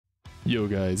Yo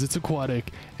guys, it's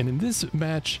Aquatic, and in this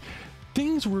match,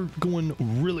 things were going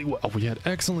really well. We had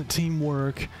excellent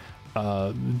teamwork.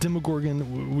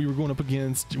 Demogorgon we were going up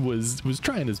against was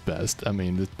trying his best. I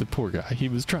mean, the poor guy, he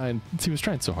was trying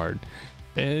so hard.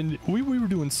 And we were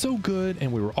doing so good,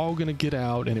 and we were all gonna get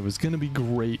out, and it was gonna be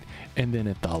great. And then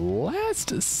at the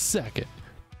last second,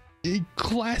 a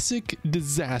classic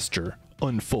disaster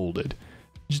unfolded.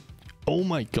 Oh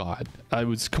my god, I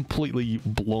was completely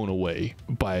blown away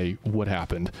by what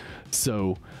happened.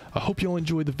 So I hope y'all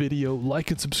enjoy the video, like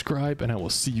and subscribe, and I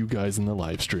will see you guys in the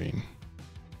live stream.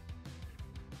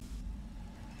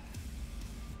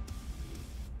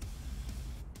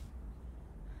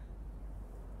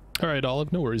 Alright,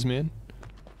 Olive, no worries, man.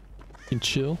 You can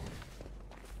chill.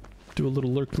 Do a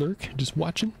little lurk, just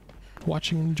watching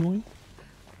and enjoying.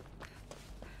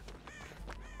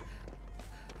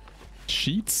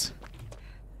 Sheets?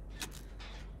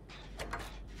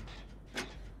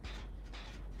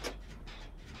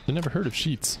 I never heard of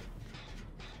sheets.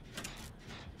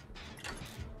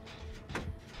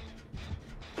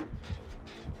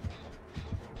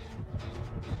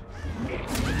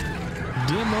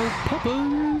 Demo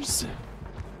poppers.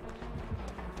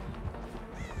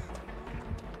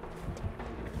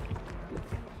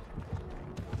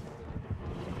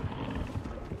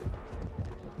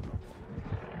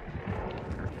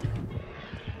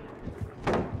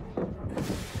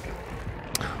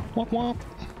 Womp womp.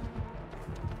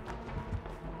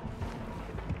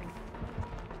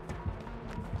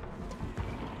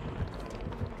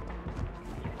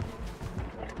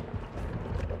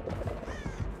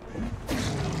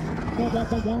 Womp, womp,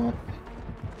 womp, womp.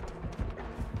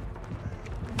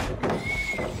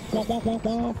 Womp, womp, womp,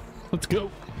 womp. Let's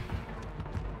go.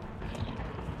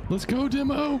 Let's go,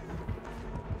 Demo.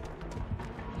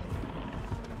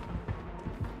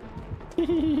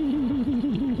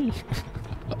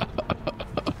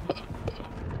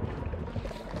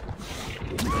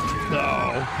 No.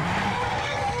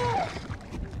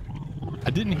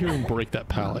 I didn't hear him break that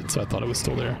pallet, so I thought it was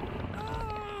still there.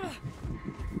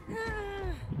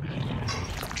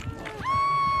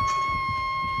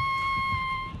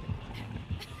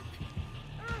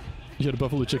 You had a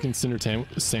buffalo chicken cinder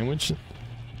sandwich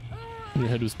and your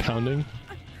head was pounding.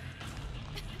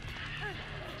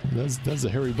 That's a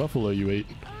hairy buffalo you ate.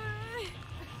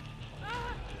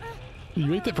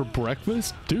 You ate that for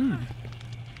breakfast? Dude.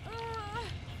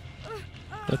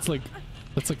 That's like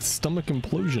stomach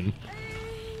implosion.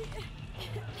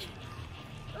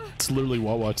 It's literally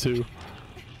Wawa too.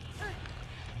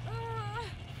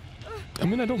 I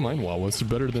mean, I don't mind Wawas. They're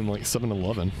better than like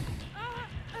 7-Eleven.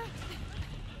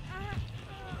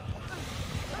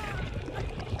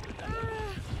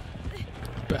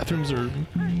 Bathrooms are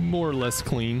more or less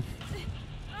clean.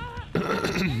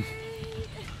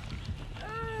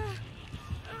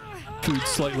 Food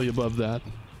slightly above that.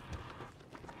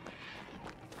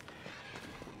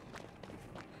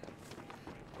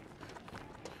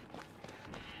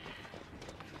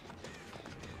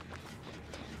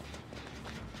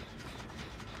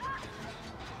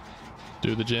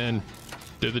 Do the gin.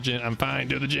 Do the gin. I'm fine.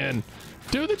 Do the gin.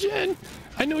 Do the gin.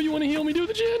 I know you want to heal me. Do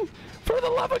the gin. For the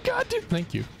love of God, dude.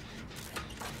 Thank you.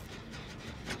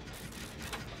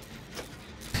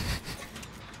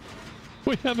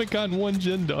 We haven't gotten one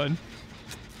gin done.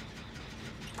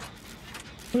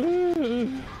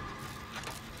 If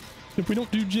we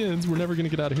don't do gins, we're never going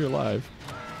to get out of here alive.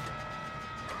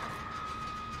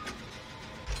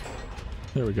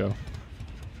 There we go.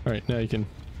 Alright, now you can...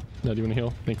 Now do you want to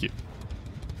heal? Thank you.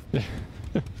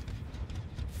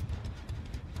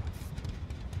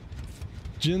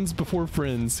 Gins before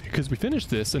friends, because we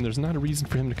finished this and there's not a reason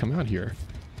for him to come out here.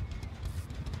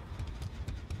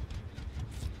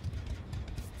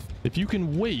 If you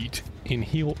can wait and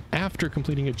heal after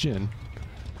completing a gin,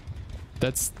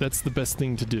 that's the best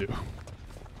thing to do.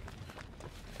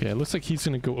 Okay, it looks like he's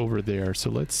gonna go over there,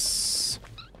 so let's...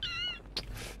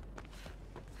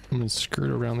 I'm gonna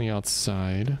skirt around the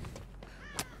outside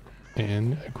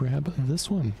and grab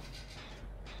this one.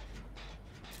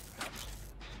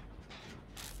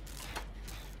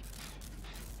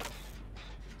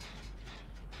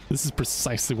 This is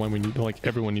precisely why we need, like,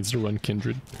 everyone needs to run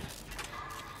Kindred.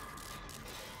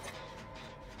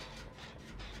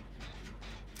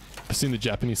 I've seen the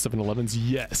Japanese 7-Elevens.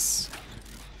 Yes.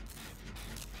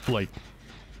 Like,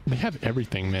 they have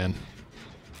everything, man.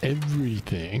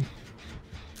 Everything.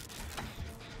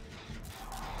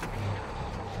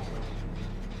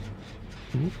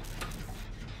 Ooh.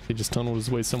 He just tunneled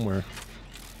his way somewhere.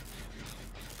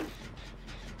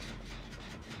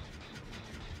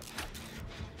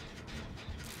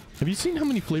 Have you seen how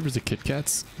many flavors of Kit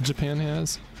Kats Japan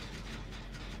has?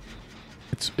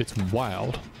 It's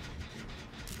wild.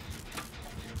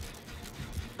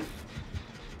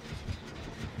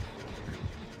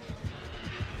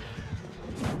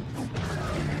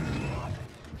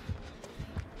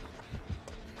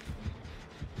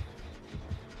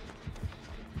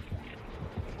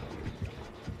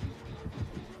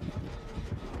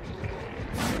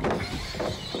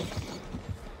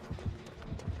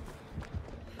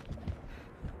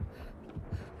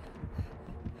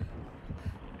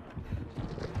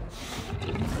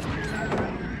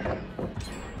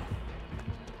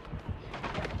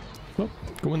 Well,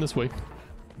 going this way.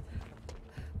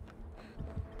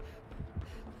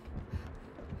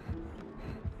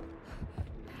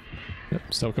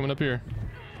 Yep, still coming up here.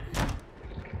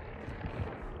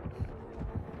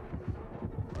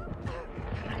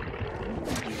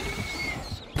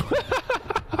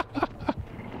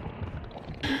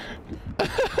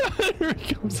 Here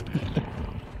he comes.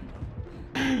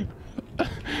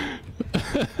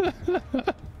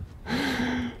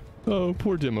 Oh,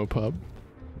 poor demo pup.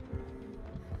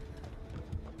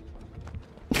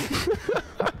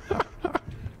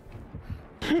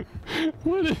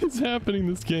 What is happening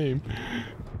this game?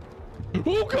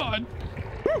 Oh god!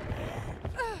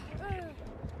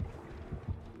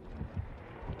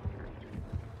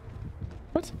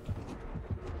 What?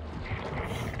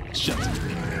 Shit.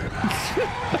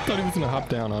 I thought he was gonna hop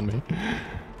down on me.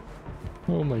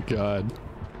 Oh my god.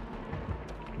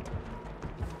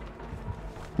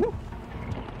 Woo.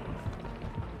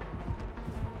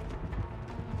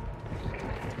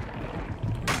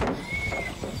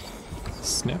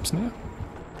 Snap, snap.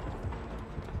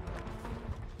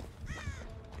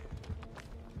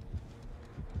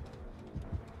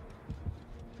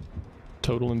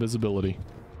 Total invisibility.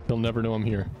 They'll never know I'm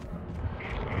here.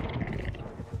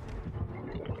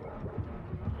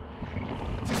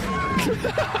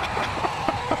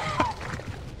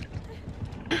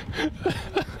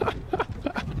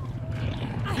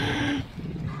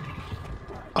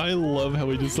 I love how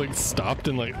he just like stopped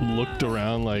and like looked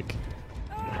around like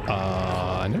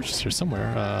I know she's here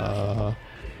somewhere.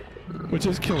 Which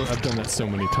is killer. I've done that so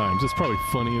many times. It's probably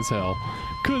funny as hell.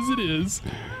 'Cause it is.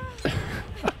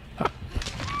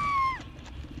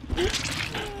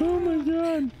 Oh my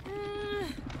god.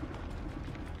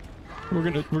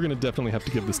 We're gonna definitely have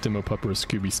to give this demo pupper a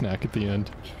Scooby snack at the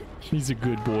end. He's a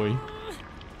good boy.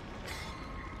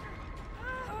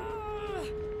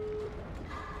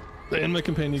 And my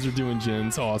companions are doing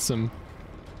gens. Awesome.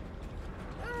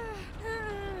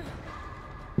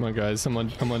 Come on, guys. I'm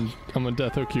on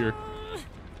death hook here.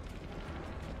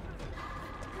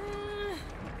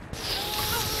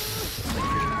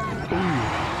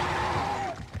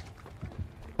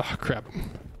 Ah, crap.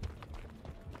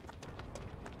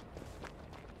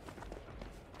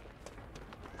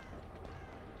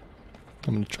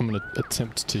 I'm gonna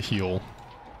attempt to heal.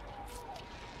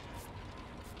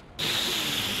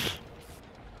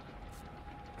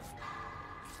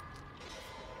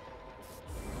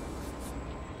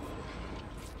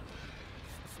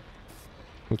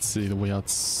 Let's see, the way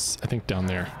out's, I think, down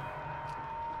there.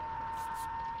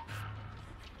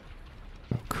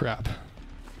 Oh, crap.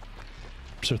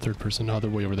 There's our third person. Oh, they're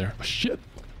way over there. Oh, shit!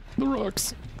 The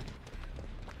rocks!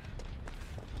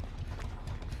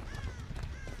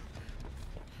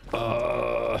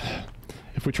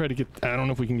 If we try to get... I don't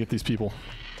know if we can get these people.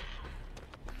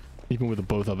 Even with the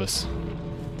both of us. Oh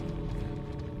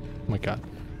my god.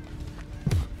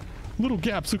 Little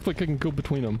gaps look like I can go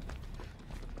between them.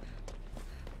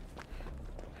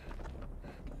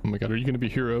 Oh my god, are you gonna be a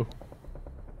hero?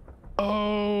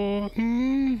 Oh,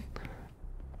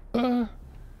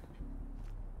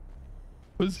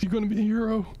 is he gonna be a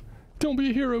hero? Don't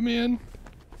be a hero, man!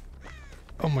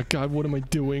 Oh my god, what am I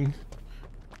doing?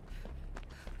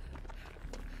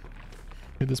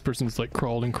 Okay, this person's like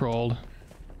crawled and crawled.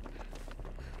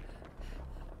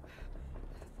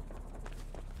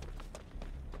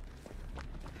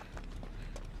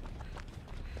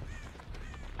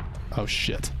 Oh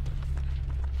shit.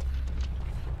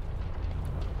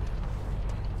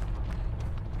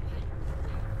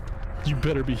 You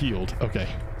better be healed. Okay.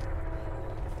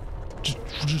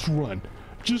 Just run.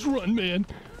 Just run, man.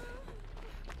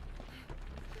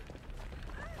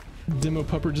 Demo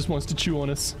pupper just wants to chew on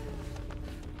us.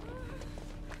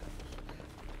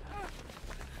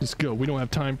 Just go. We don't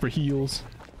have time for heals.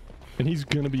 And he's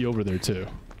gonna be over there too.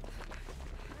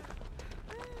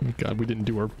 Oh god, we didn't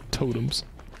do our totems.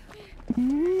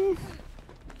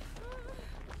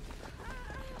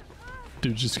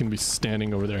 Dude's just gonna be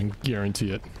standing over there, I can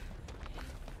guarantee it.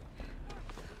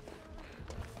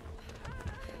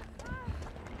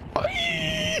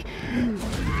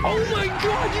 Oh my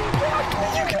god, you blocked me!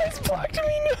 You guys blocked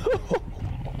me! No!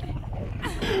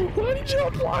 Why did y'all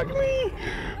block me?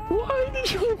 Why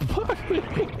did y'all block me?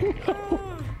 No!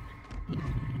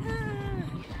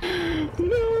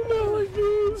 No, not like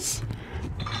this!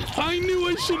 I knew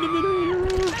I shouldn't have been a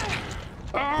hero!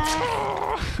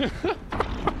 Ah!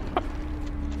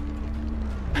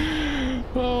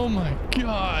 Oh my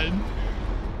god!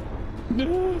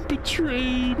 No,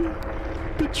 betrayed!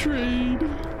 Betrayed!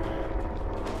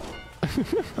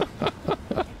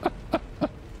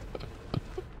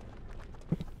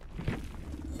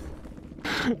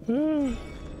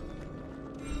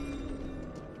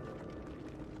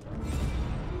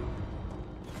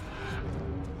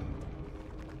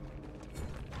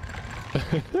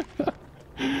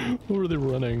 What were they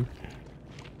running?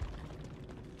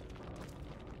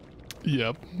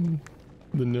 Yep.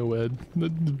 The Noed. The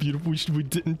beautiful. We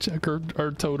didn't check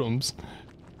our totems.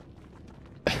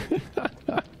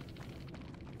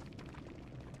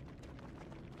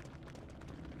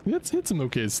 It's some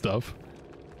okay stuff.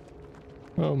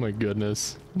 Oh my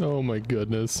goodness. Oh my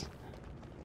goodness.